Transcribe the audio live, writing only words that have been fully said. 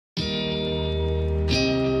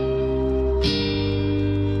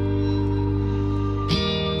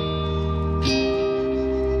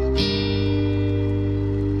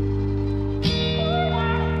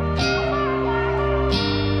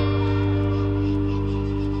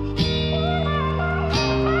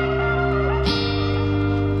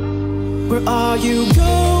Where are you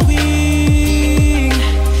going?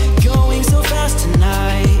 Going so fast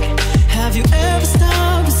tonight. Have you ever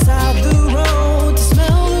stopped beside the road to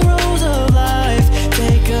smell the rose of life?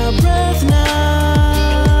 Take a breath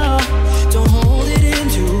now. Don't hold it in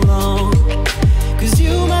too long, 'cause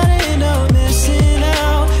you might end up missing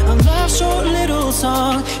out on life's short little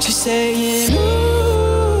song. She's saying,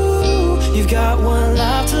 ooh, you've got one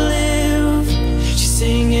life to live. She's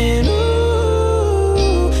singing,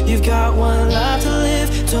 ooh, you've got one life to live.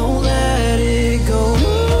 Don't let it go.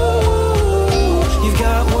 Ooh, you've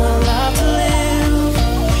got one life to live.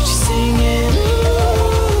 She's singing, ooh,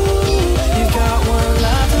 you've got one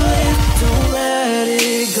life to live. Don't let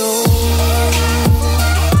it go.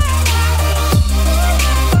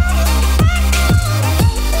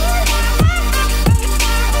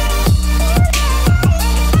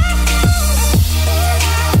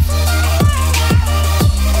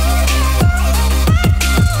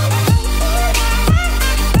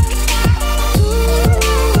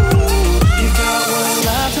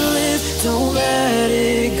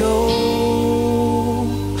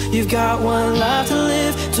 Got one life to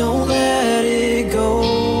live, don't let it go.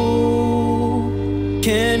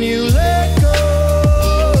 Can you let go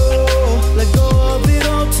of it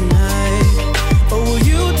all tonight? Or will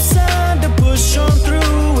you decide to push on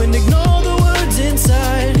through and ignore the words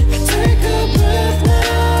inside? Take a breath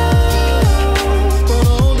now, don't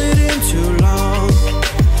hold it in too long,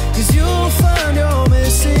 'cause you'll find you're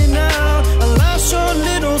missing out a life's short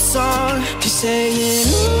little song. She's saying,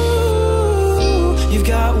 ooh, you've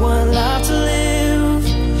got one life to live.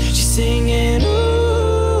 She's singing,